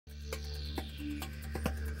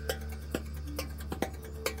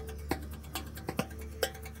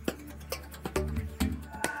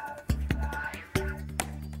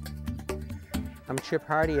I'm Chip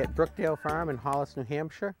Hardy at Brookdale Farm in Hollis, New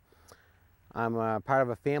Hampshire. I'm part of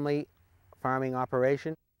a family farming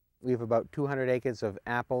operation. We have about 200 acres of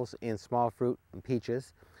apples and small fruit and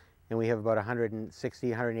peaches, and we have about 160,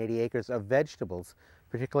 180 acres of vegetables,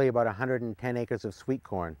 particularly about 110 acres of sweet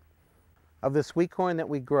corn. Of the sweet corn that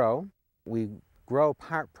we grow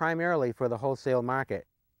primarily for the wholesale market,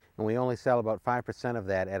 and we only sell about 5% of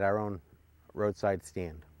that at our own roadside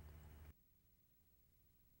stand.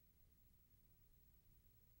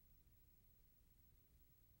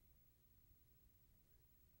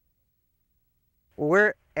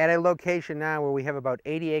 We're at a location now where we have about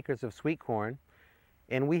 80 acres of sweet corn,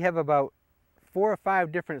 and we have about 4 or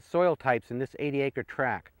 5 different soil types in this 80-acre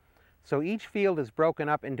tract. So each field is broken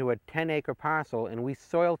up into a 10-acre parcel, and we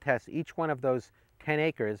soil test each one of those 10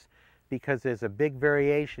 acres because there's a big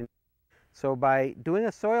variation. So by doing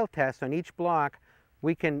a soil test on each block,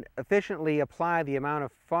 we can efficiently apply the amount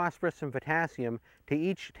of phosphorus and potassium to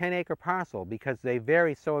each 10-acre parcel because they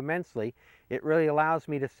vary so immensely. It really allows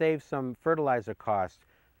me to save some fertilizer costs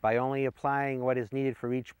by only applying what is needed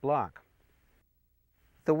for each block.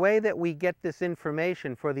 The way that we get this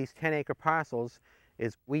information for these 10-acre parcels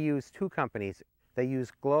is we use 2 companies. They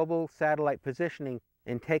use global satellite positioning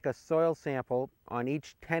and take a soil sample on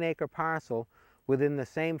each 10-acre parcel within the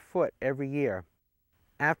same foot every year.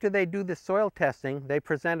 After they do the soil testing, they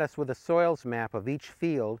present us with a soils map of each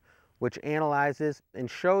field, which analyzes and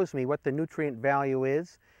shows me what the nutrient value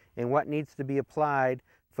is and what needs to be applied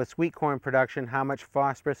for sweet corn production, how much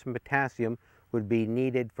phosphorus and potassium would be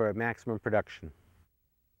needed for maximum production.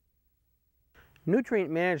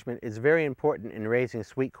 Nutrient management is very important in raising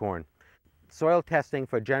sweet corn. Soil testing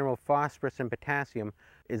for general phosphorus and potassium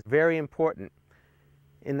is very important.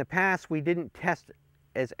 In the past, we didn't test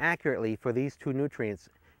as accurately for these 2 nutrients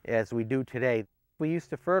as we do today. We used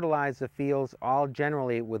to fertilize the fields all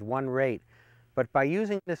generally with 1 rate, but by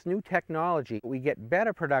using this new technology, we get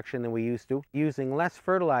better production than we used to, using less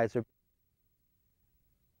fertilizer.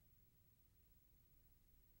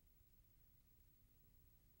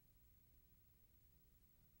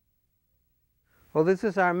 Well, this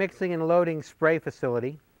is our mixing and loading spray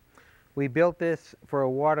facility. We built this for a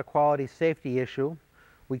water quality safety issue.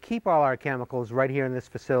 We keep all our chemicals right here in this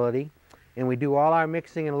facility, and we do all our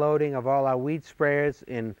mixing and loading of all our weed sprayers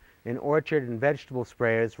and orchard and vegetable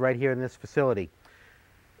sprayers right here in this facility.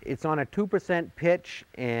 It's on a 2% pitch,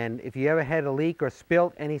 and if you ever had a leak or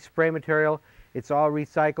spilt any spray material, it's all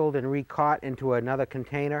recycled and recaught into another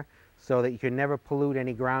container so that you can never pollute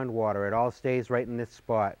any groundwater. It all stays right in this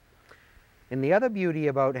spot. And the other beauty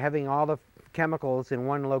about having all the chemicals in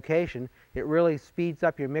one location, it really speeds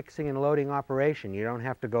up your mixing and loading operation. You don't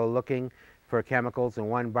have to go looking for chemicals in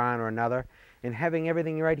one barn or another. And having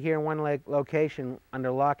everything right here in one location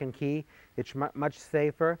under lock and key, it's much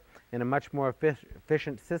safer and a much more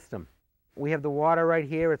efficient system. We have the water right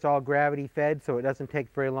here. It's all gravity fed, so it doesn't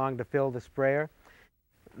take very long to fill the sprayer.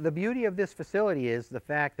 The beauty of this facility is the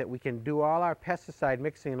fact that we can do all our pesticide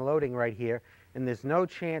mixing and loading right here, and there's no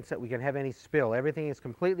chance that we can have any spill. Everything is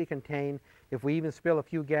completely contained. If we even spill a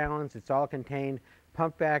few gallons, it's all contained,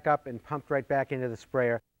 pumped back up and pumped right back into the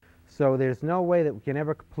sprayer. So there's no way that we can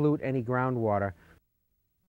ever pollute any groundwater